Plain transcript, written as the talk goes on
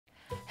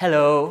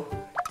Hello,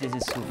 this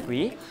is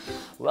Sufri.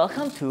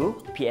 Welcome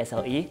to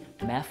PSLE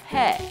Math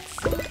Hacks.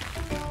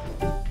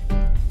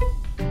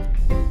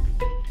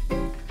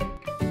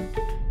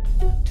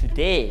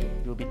 Today,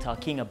 we'll be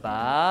talking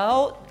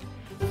about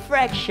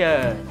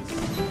fractions.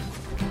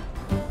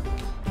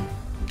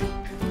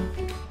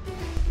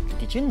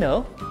 Did you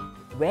know?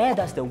 Where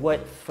does the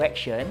word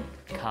fraction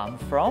come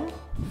from?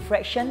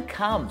 Fraction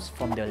comes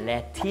from the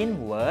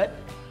Latin word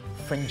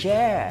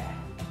frangere.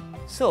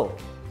 So,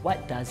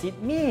 what does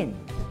it mean?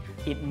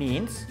 It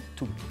means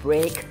to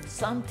break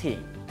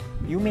something.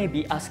 You may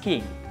be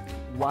asking,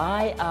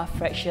 why are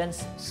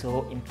fractions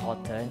so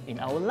important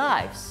in our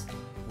lives?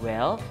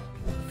 Well,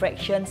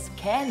 fractions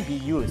can be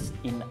used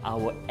in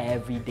our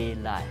everyday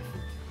life.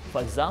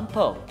 For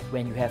example,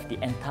 when you have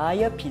the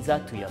entire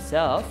pizza to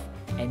yourself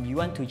and you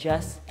want to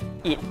just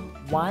eat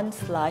one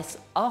slice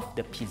of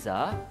the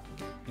pizza,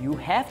 you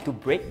have to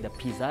break the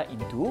pizza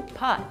into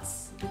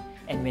parts.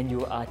 And when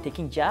you are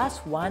taking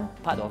just one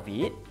part of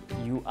it,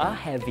 you are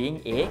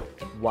having a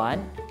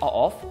one out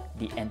of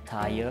the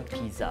entire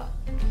pizza.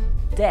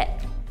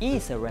 That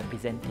is a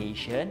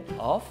representation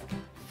of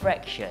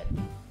fraction.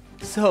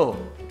 So,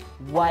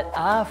 what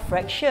are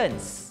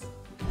fractions?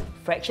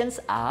 Fractions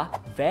are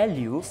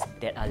values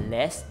that are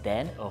less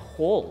than a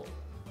whole.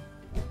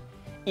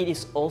 It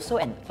is also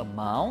an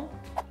amount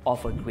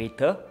of a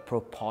greater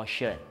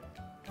proportion.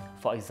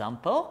 For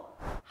example,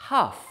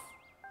 half.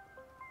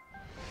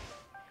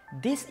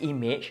 This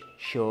image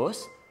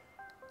shows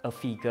a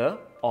figure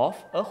of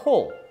a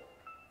whole.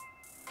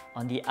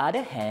 On the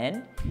other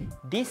hand,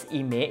 this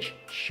image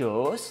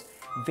shows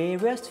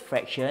various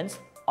fractions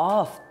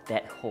of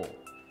that whole.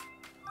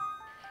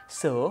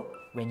 So,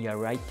 when you are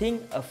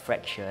writing a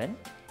fraction,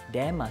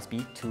 there must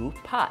be two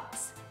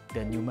parts,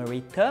 the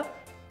numerator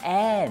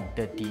and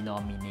the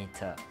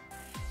denominator.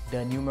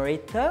 The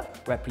numerator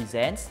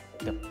represents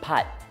the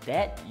part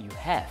that you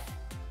have.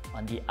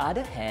 On the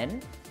other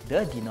hand,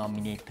 the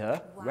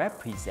denominator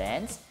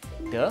represents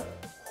the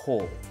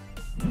whole.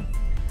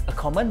 A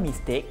common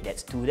mistake that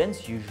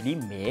students usually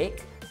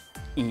make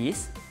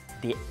is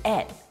they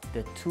add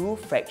the two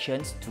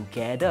fractions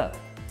together.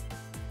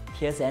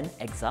 Here's an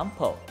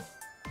example.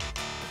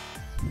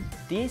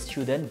 This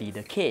shouldn't be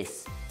the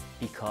case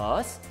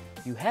because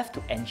you have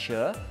to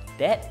ensure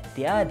that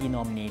their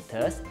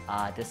denominators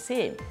are the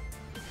same.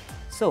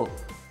 So,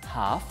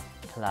 half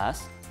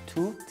plus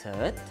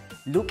 2/3,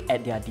 look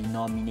at their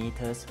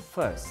denominators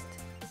first.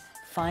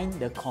 Find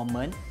the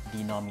common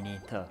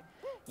denominator.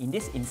 In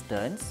this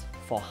instance,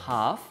 for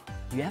half,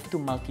 you have to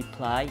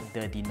multiply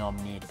the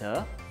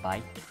denominator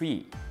by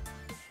 3.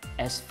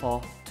 As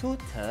for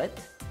 2/3,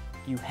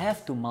 you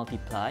have to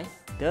multiply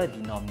the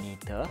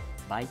denominator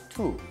by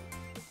 2.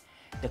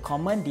 The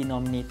common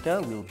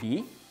denominator will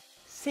be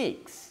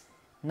 6.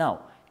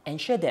 Now,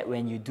 ensure that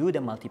when you do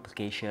the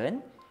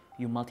multiplication,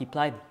 you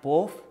multiply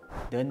both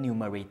the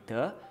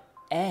numerator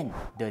and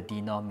the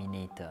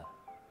denominator.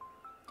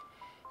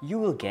 You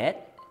will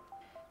get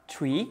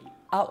 3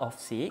 out of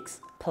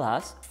 6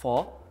 plus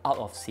 4 out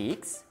of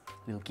 6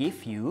 will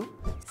give you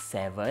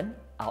 7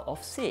 out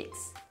of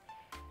 6.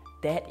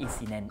 That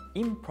is in an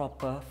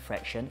improper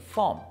fraction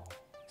form.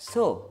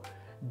 So,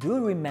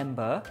 do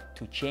remember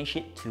to change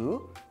it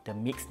to the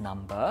mixed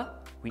number,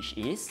 which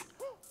is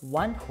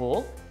 1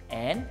 whole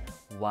and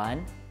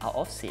 1 out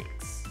of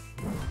 6.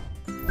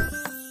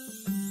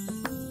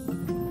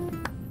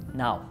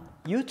 Now,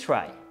 you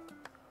try.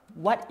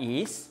 What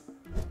is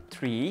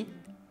 3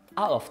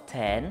 out of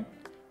 10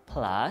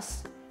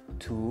 plus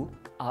 2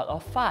 out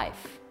of 5?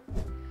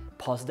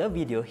 Pause the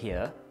video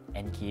here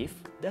and give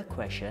the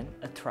question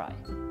a try.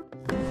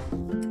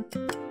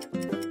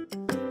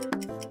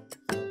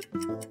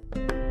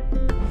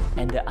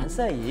 And the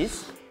answer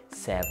is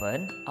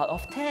 7 out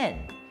of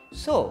 10.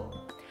 So,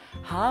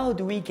 how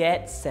do we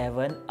get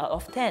 7 out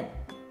of 10?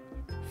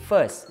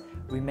 First,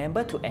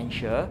 remember to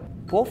ensure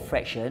both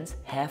fractions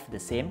have the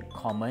same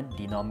common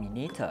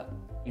denominator.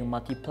 You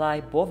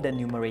multiply both the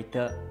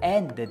numerator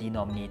and the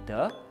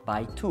denominator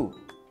by 2.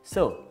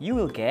 So, you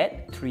will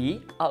get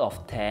 3 out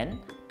of 10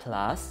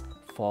 plus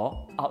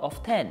 4 out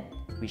of 10,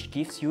 which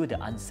gives you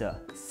the answer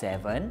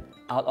 7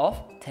 out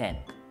of 10.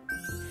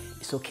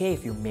 It's okay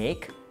if you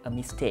make a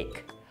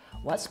mistake.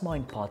 What's more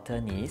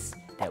important is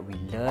that we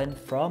learn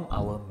from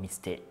our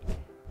mistake.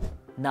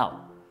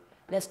 Now,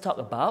 let's talk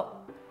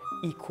about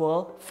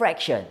equal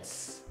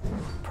fractions.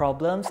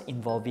 Problems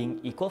involving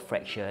equal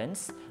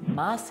fractions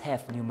must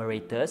have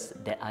numerators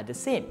that are the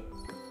same.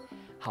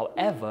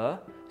 However,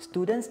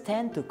 students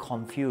tend to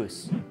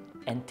confuse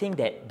and think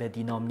that the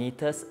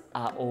denominators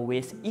are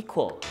always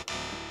equal.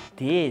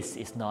 This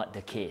is not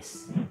the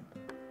case.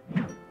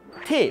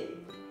 Tip: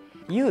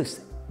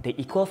 use the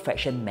equal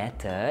fraction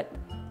method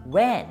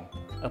when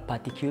a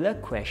particular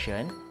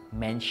question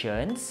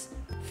mentions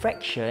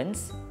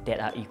fractions that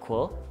are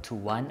equal to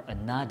one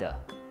another.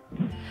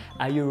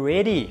 Are you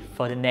ready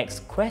for the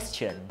next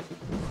question?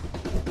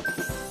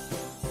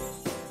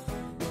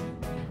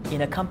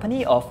 In a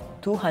company of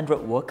 200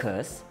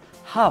 workers,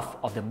 half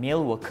of the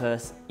male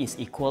workers is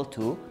equal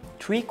to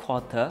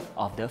 3/4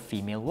 of the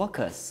female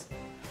workers.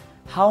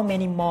 How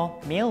many more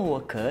male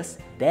workers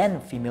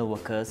than female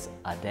workers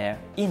are there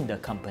in the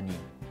company?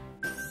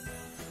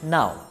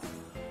 Now,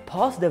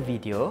 pause the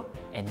video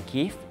and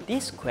give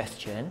this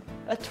question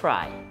a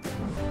try.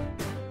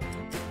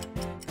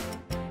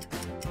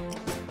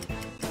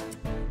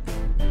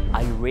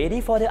 Are you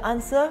ready for the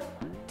answer?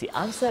 The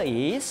answer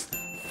is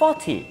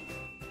 40.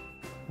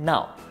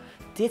 Now,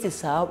 this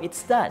is how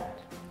it's done.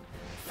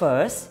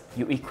 First,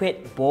 you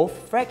equate both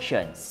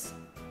fractions.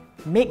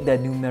 Make the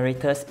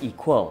numerators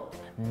equal,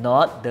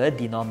 not the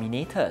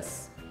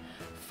denominators.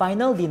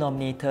 Final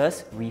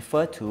denominators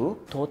refer to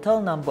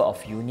total number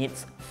of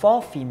units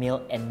for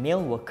female and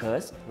male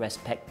workers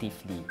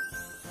respectively.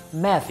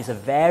 Math is a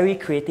very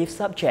creative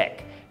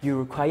subject. You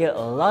require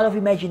a lot of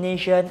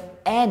imagination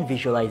and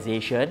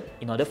visualization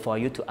in order for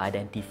you to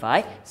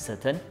identify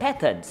certain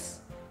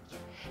patterns.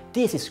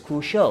 This is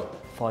crucial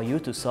for you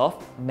to solve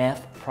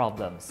math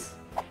problems.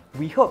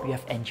 We hope you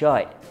have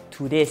enjoyed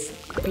today's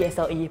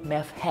PSLE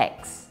math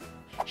hacks.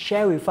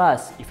 Share with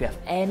us if you have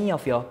any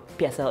of your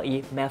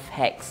PSLE math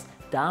hacks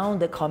down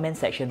the comment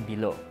section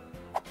below.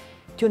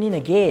 Tune in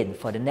again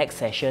for the next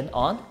session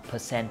on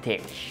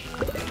percentage.